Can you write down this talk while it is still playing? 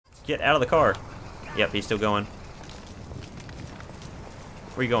Get out of the car. Yep, he's still going.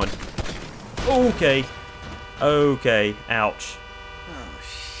 Where you going? Okay. Okay. Ouch. Oh,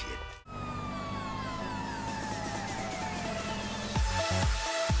 shit.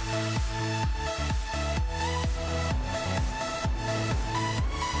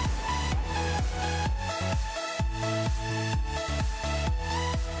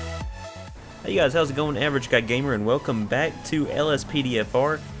 Hey guys, how's it going? Average Guy Gamer, and welcome back to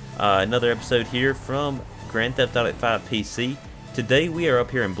LSPDFR. Another episode here from Grand Theft Auto 5 PC. Today we are up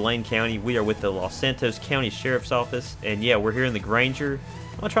here in Blaine County. We are with the Los Santos County Sheriff's Office, and yeah, we're here in the Granger.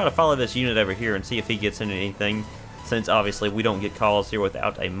 I'm gonna try to follow this unit over here and see if he gets into anything, since obviously we don't get calls here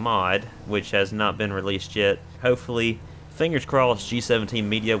without a mod, which has not been released yet. Hopefully, fingers crossed, G17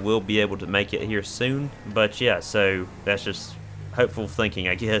 Media will be able to make it here soon. But yeah, so that's just hopeful thinking,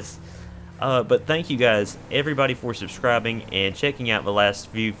 I guess. But thank you guys, everybody, for subscribing and checking out the last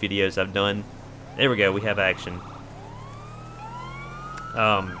few videos I've done. There we go, we have action.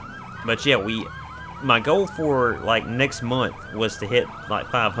 But yeah, my goal for like next month was to hit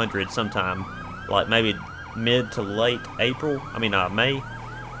like 500 sometime, like maybe mid to late April. I mean May.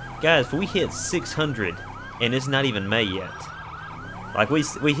 Guys, if we hit 600, and it's not even May yet. Like we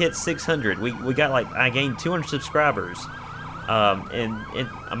hit 600. We got like, I gained 200 subscribers. In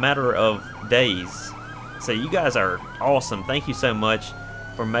a matter of days. So you guys are awesome. Thank you so much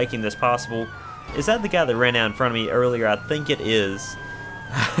for making this possible. Is that the guy that ran out in front of me earlier? I think it is.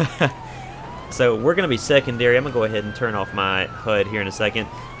 So we're going to be secondary. I'm going to go ahead and turn off my HUD here in a second.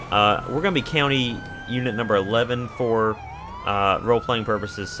 We're going to be county unit number 11 for role-playing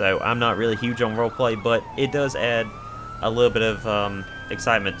purposes. So I'm not really huge on roleplay, but it does add a little bit of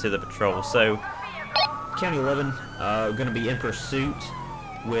excitement to the patrol. So County 11, going to be in pursuit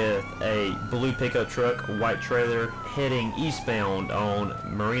with a blue pickup truck, a white trailer, heading eastbound on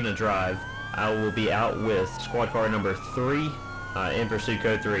Marina Drive. I will be out with squad car number 3, in pursuit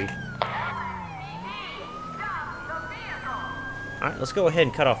code 3. Alright, let's go ahead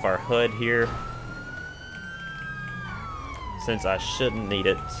and cut off our HUD here, since I shouldn't need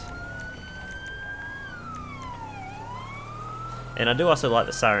it. And I do also like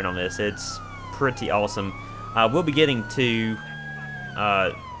the siren on this. It's pretty awesome. We'll be getting to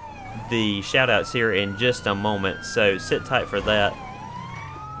the shoutouts here in just a moment, so sit tight for that.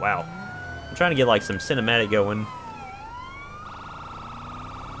 Wow. I'm trying to get like some cinematic going.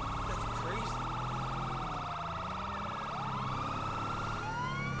 That's crazy.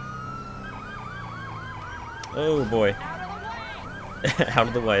 Oh boy. Out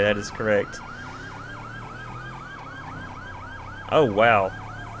of the way, that is correct. Oh wow.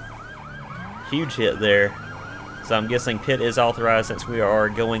 Huge hit there. So I'm guessing pit is authorized since we are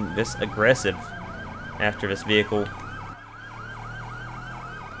going this aggressive after this vehicle.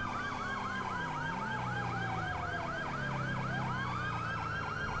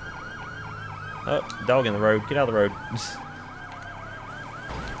 Oh, dog in the road. Get out of the road.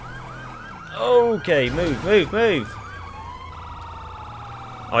 Okay, move, move, move.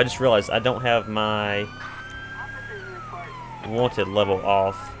 Oh, I just realized I don't have my wanted level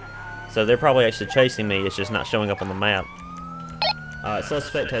off. So they're probably actually chasing me, it's just not showing up on the map.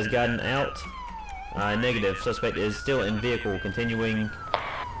 Suspect has gotten out. Negative. Suspect is still in vehicle, continuing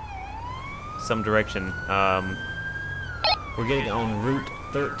some direction. We're getting on Route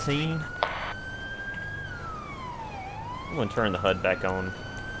 13. I'm going to turn the HUD back on,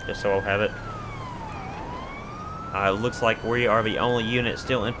 just so I'll have it. Looks like we are the only unit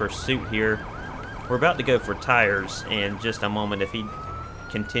still in pursuit here. We're about to go for tires in just a moment if he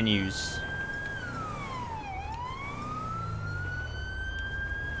continues.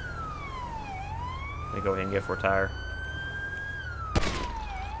 Let me go ahead and go for a tire.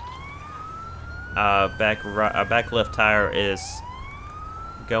 Back left tire is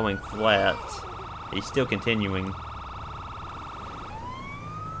going flat. He's still continuing.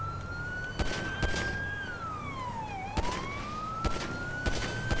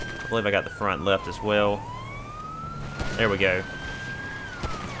 I believe I got the front left as well. There we go.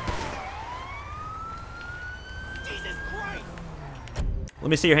 Let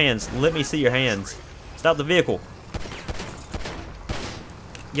me see your hands. Let me see your hands. Stop the vehicle.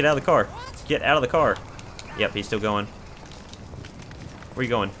 Get out of the car. Get out of the car. Yep, he's still going. Where you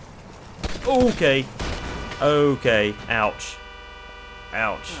going? Okay. Okay. Ouch.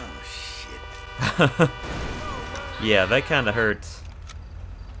 Ouch. Oh, shit. Yeah, that kind of hurts.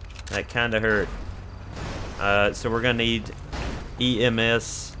 That kind of hurt. So we're going to need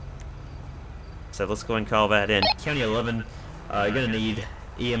EMS. So let's go ahead and call that in. County 11. You're going to need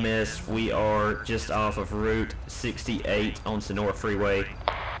EMS. We are just off of Route 68 on Sonora Freeway.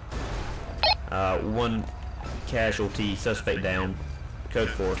 One casualty, suspect down. Code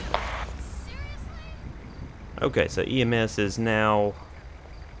 4. Okay, so EMS is now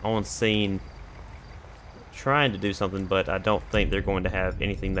on scene trying to do something, but I don't think they're going to have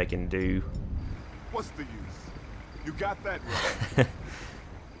anything they can do. What's the use? You got that right.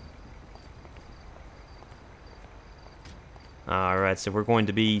 Alright, so we're going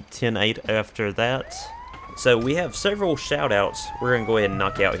to be 10-8 after that. So we have several shoutouts we're going to go ahead and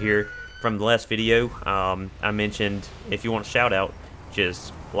knock out here from the last video. I mentioned if you want a shoutout,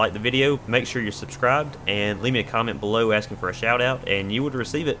 just like the video, make sure you're subscribed, and leave me a comment below asking for a shoutout, and you would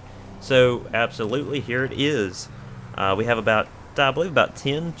receive it. So absolutely, here it is. We have about, I believe, about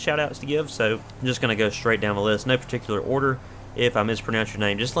 10 shoutouts to give, so I'm just going to go straight down the list, no particular order. If I mispronounce your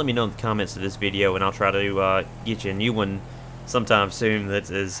name, just let me know in the comments of this video, and I'll try to get you a new one sometime soon that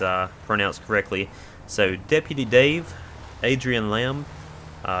is pronounced correctly. So Deputy Dave, Adrian Lamb,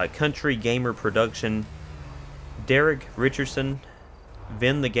 Country Gamer Production, Derek Richardson,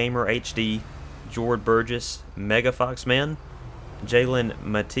 Vin the Gamer HD, Jord Burgess, Mega Foxman, Jalen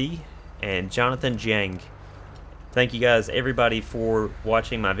Mati, and Jonathan Jiang. Thank you guys, everybody, for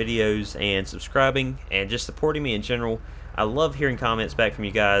watching my videos and subscribing and just supporting me in general. I love hearing comments back from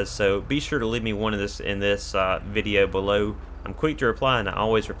you guys, so be sure to leave me one of this in this video below. I'm quick to reply, and I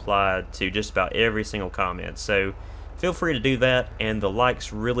always reply to just about every single comment, so feel free to do that, and the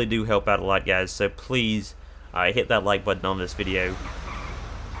likes really do help out a lot, guys, so please hit that like button on this video.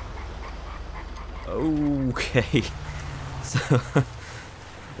 Okay, so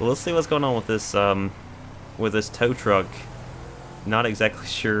well, let's see what's going on with this tow truck. Not exactly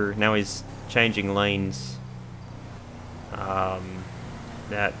sure. Now he's changing lanes.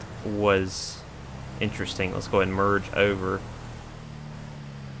 That was interesting. Let's go ahead and merge over.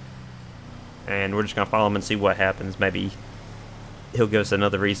 And we're just going to follow him and see what happens. Maybe he'll give us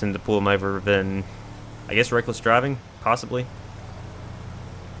another reason to pull him over than, I guess, reckless driving, possibly.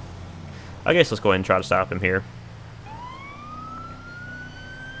 I guess let's go ahead and try to stop him here.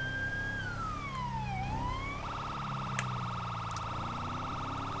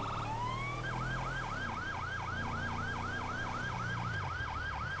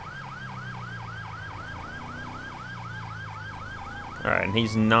 Alright, and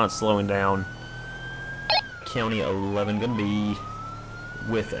he's not slowing down. County 11 gonna be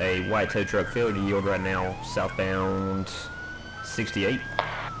with a white tow truck, failure to yield right now, southbound 68.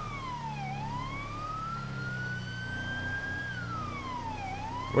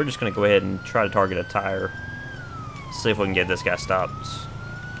 We're just gonna go ahead and try to target a tire. See if we can get this guy stopped.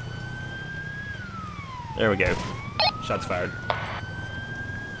 There we go. Shots fired.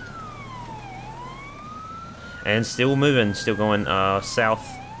 And still moving, still going south.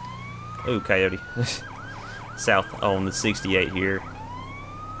 Ooh, coyote. South on the 68 here.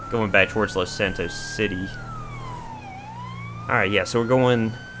 Going back towards Los Santos City. Alright, yeah, so we're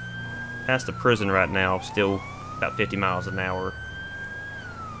going past the prison right now, still about 50 miles an hour.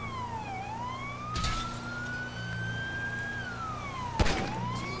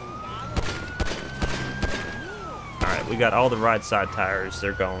 Alright, we got all the right side tires,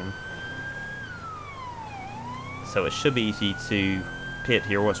 they're gone. So it should be easy to pit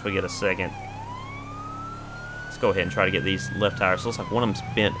here once we get a second. Let's go ahead and try to get these left tires. Looks like one of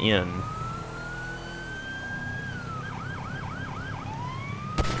them's bent in.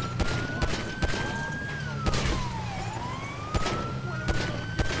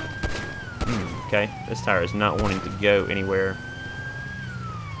 Okay, this tire is not wanting to go anywhere.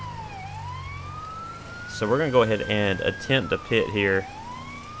 So we're going to go ahead and attempt to pit here.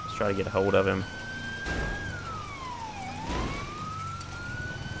 Let's try to get a hold of him.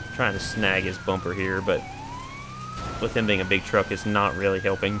 Trying to snag his bumper here, but with him being a big truck, it's not really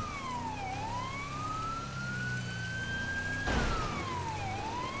helping.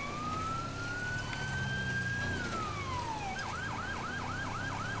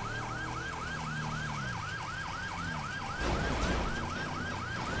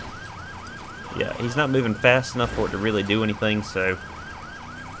 Yeah, he's not moving fast enough for it to really do anything, so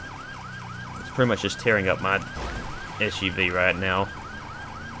it's pretty much just tearing up my SUV right now.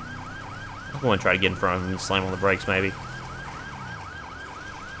 I'm going to try to get in front of him and slam on the brakes, maybe.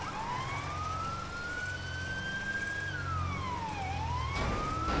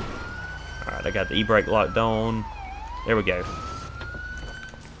 Alright, I got the e-brake locked on. There we go.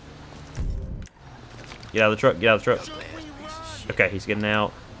 Get out of the truck, get out of the truck. Okay, he's getting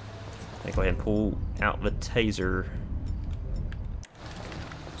out. Go ahead and pull out the taser.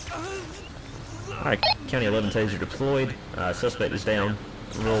 Alright, County 11 taser deployed. Suspect is down.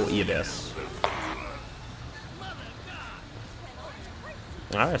 Roll EMS.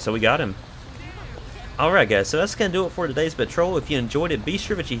 Alright, so we got him. Alright guys, so that's going to do it for today's patrol. If you enjoyed it, be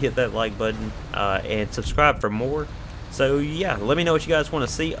sure that you hit that like button and subscribe for more. So yeah, let me know what you guys want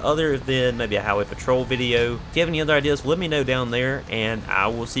to see other than maybe a highway patrol video. If you have any other ideas, let me know down there, and I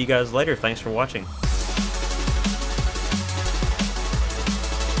will see you guys later. Thanks for watching.